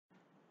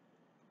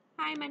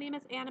Hi, my name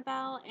is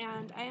Annabelle,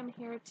 and I am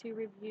here to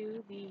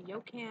review the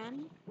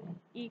Yocan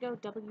Ego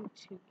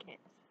W2 kit.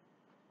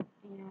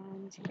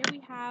 And here we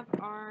have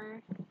our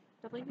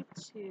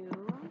W2.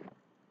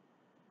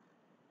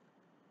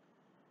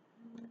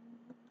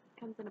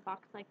 Comes in a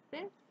box like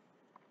this,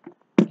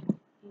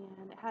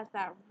 and it has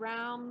that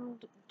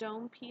round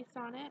dome piece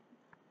on it.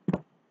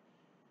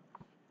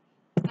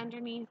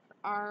 Underneath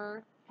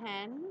our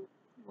pen,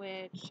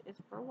 which is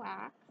for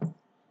wax,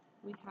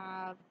 we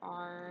have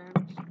our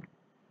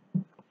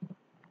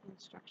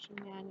instruction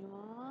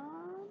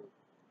manual.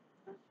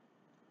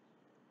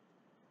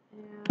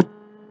 And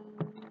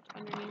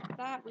underneath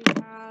that we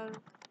have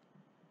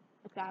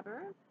a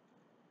dabber,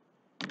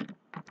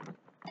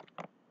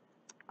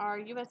 our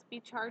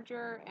USB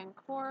charger and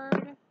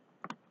cord,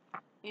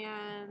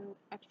 and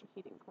extra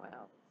heating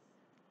coils.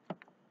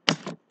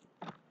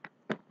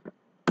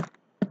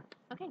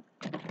 Okay,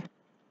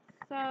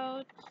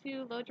 so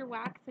to load your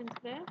wax into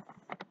this,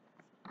 it's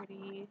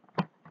pretty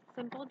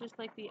simple, just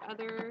like the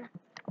other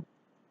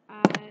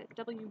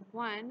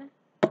W1,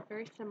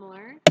 very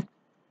similar.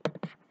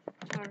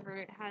 However,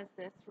 it has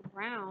this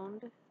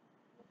round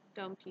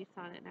dome piece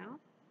on it now.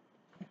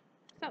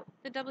 So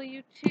the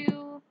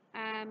W2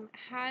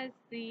 has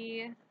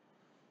the,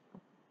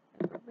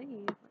 I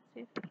believe, let's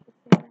see if it's the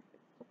same or if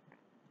it's different.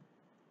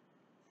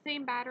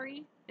 Same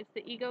battery. It's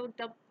the Exgo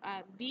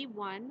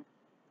V1.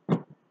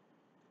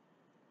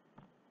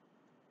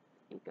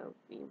 Exgo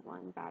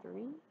V1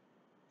 battery.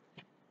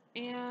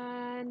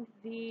 And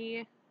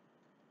the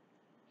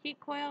heat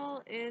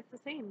coil is the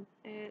same.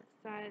 It's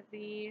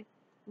the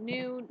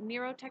new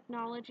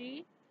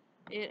NeroTechnology.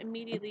 It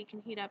immediately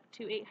can heat up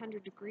to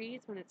 800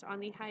 degrees when it's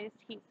on the highest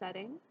heat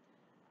setting.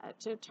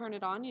 To turn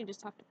it on, you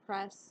just have to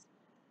press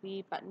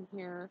the button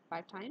here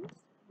 5 times.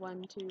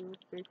 1, 2,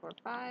 3, 4,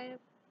 5.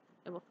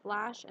 It will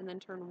flash and then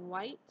turn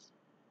white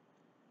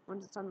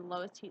once it's on the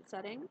lowest heat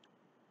setting.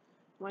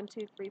 1,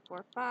 2, 3,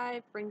 4,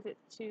 5 brings it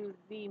to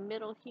the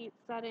middle heat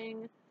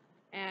setting,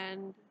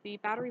 and the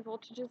battery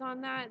voltages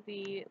on that,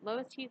 the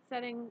lowest heat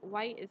setting,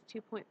 white, is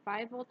 2.5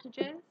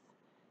 voltages.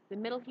 The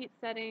middle heat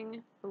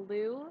setting,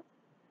 blue,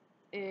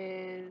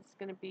 is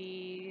going to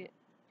be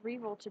 3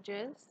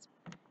 voltages.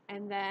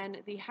 And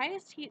then the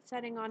highest heat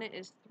setting on it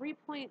is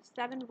 3.7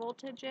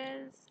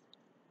 voltages,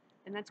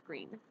 and that's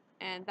green.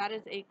 And that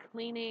is a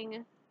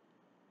cleaning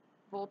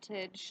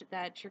voltage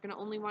that you're going to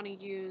only want to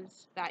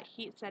use that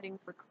heat setting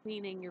for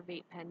cleaning your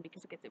vape pen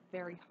because it gets it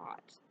very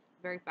hot,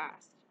 very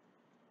fast.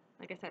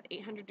 Like I said,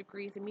 800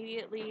 degrees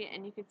immediately,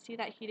 and you can see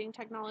that heating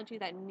technology,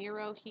 that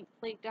Nero heat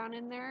plate down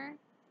in there.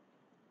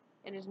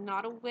 It is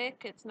not a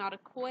wick, it's not a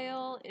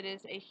coil, it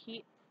is a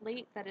heat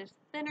plate that is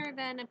thinner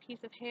than a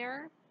piece of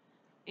hair.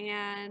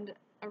 And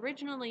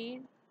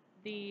originally,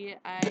 the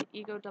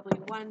Exgo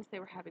W1s, they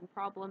were having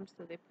problems,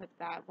 so they put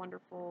that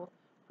wonderful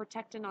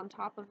protectant on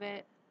top of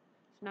it.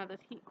 So now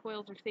those heat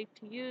coils are safe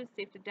to use,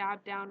 safe to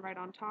dab down right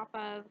on top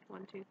of.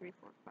 1, 2, 3,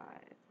 4, 5.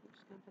 I'm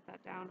just going to put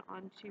that down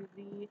onto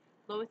the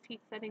lowest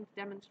heat setting to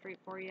demonstrate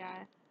for you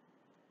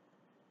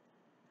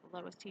the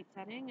lowest heat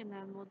setting, and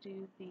then we'll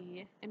do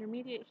the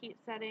intermediate heat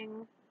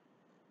setting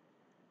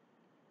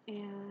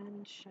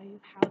and show you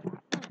how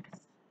that looks.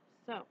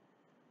 So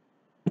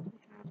we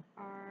have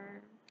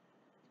our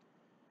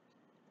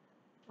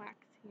wax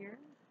here.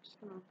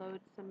 Just going to load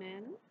some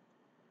in.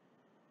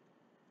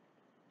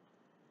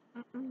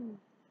 So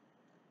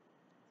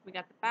we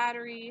got the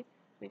battery,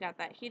 we got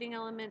that heating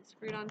element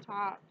screwed on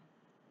top,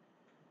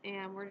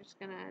 and we're just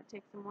going to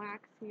take some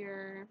wax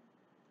here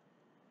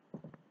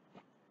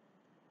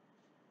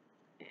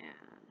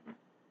and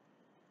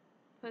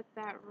put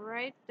that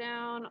right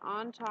down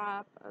on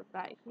top of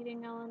that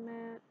heating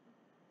element.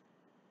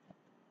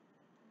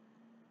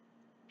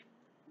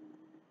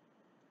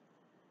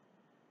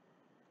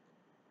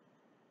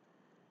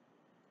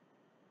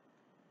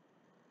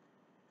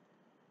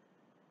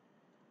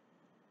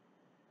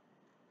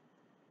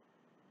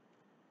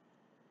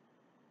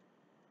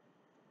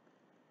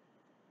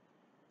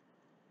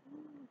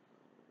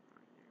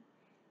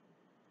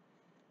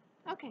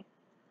 Okay,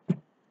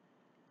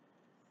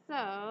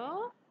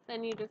 so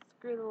then you just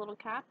screw the little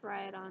cap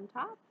right on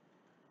top,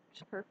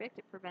 which is perfect.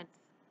 It prevents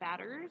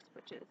spatters,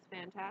 which is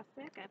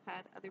fantastic. I've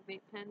had other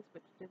vape pens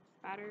which did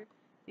spatter.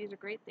 These are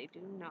great, they do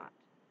not.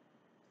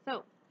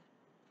 So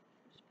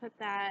just put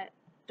that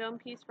dome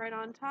piece right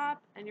on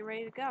top and you're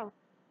ready to go.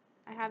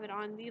 I have it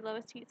on the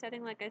lowest heat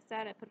setting, like I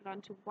said. I put it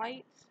onto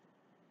white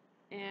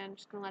and I'm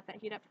just going to let that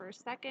heat up for a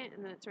second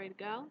and then it's ready to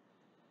go.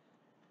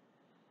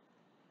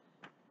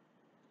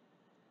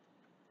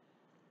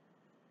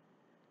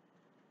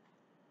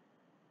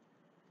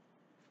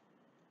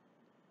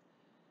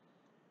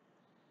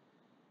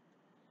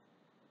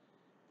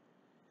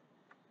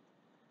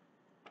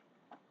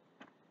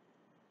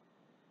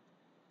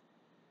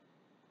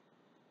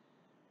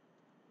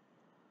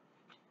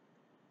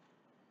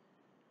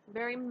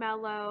 Very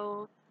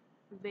mellow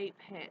vape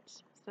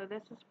hit. So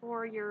this is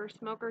for your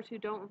smokers who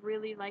don't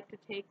really like to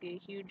take a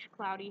huge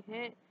cloudy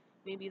hit.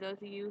 Maybe those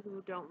of you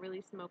who don't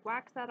really smoke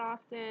wax that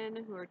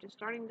often, who are just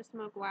starting to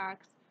smoke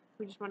wax,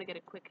 we just want to get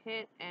a quick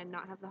hit and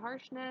not have the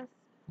harshness,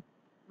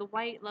 the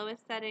white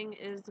lowest setting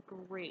is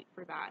great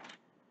for that.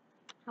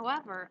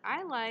 However,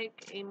 I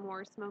like a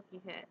more smoky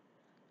hit.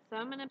 So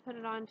I'm going to put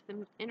it on to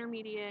the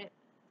intermediate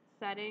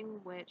setting,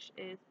 which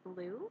is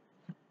blue.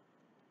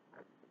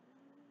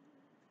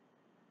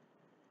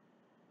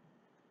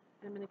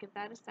 I'm going to give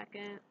that a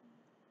second.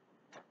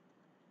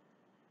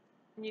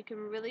 And you can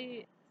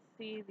really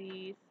see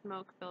the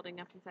smoke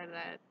building up inside of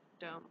that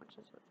dome, which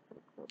is what's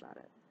pretty cool about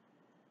it.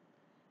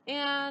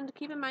 And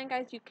keep in mind,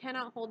 guys, you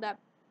cannot hold that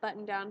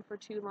button down for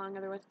too long,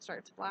 otherwise it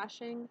starts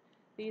flashing.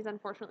 These,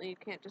 unfortunately, you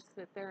can't just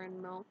sit there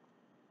and milk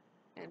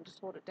and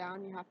just hold it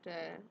down. You have to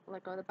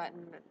let go of the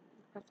button and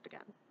press it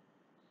again.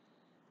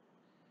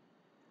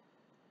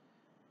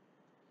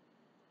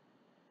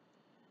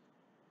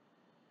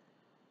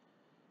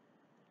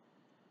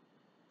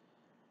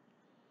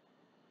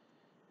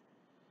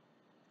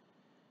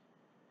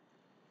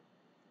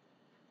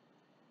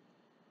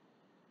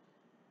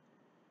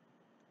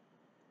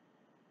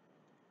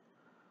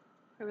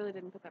 I really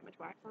didn't put that much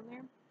wax on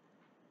there,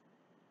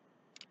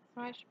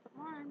 so I should put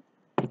more on.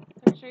 So I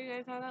can show you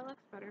guys how that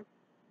looks better.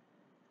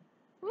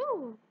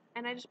 Woo!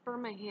 And I just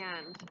burned my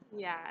hand.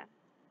 Yeah,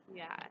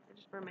 I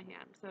just burned my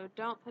hand. So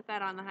don't put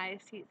that on the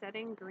highest heat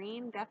setting.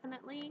 Green,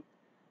 definitely.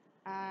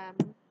 Yeah,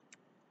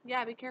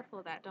 be careful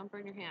of that. Don't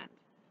burn your hand.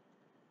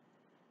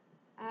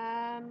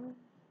 I'm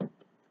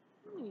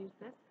gonna use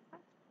this because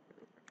that's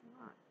really freaking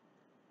hot.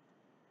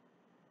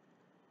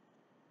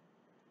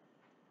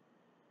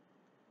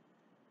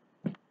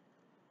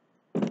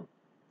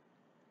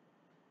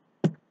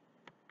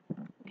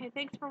 Okay,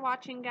 thanks for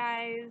watching,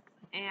 guys,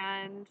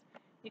 and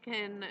you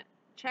can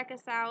check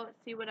us out,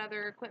 see what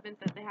other equipment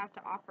that they have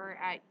to offer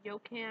at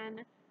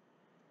YocanTech.com,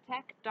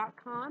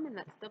 and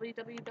that's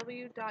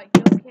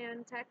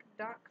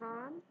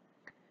www.yocantech.com.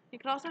 You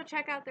can also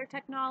check out their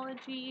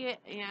technology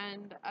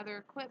and other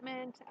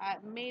equipment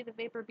at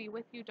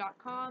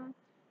maythevaporbewithyou.com.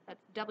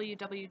 That's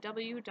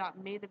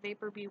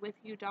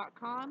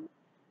www.maythevaporbewithyou.com.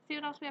 See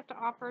what else we have to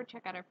offer.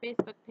 Check out our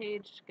Facebook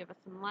page, give us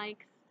some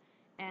likes,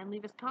 and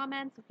leave us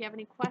comments. If you have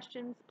any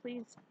questions,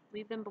 please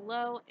leave them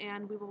below,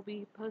 and we will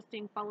be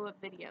posting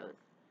follow-up videos.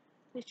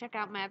 Please check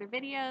out my other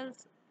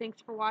videos.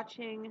 Thanks for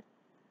watching.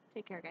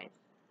 Take care,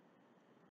 guys.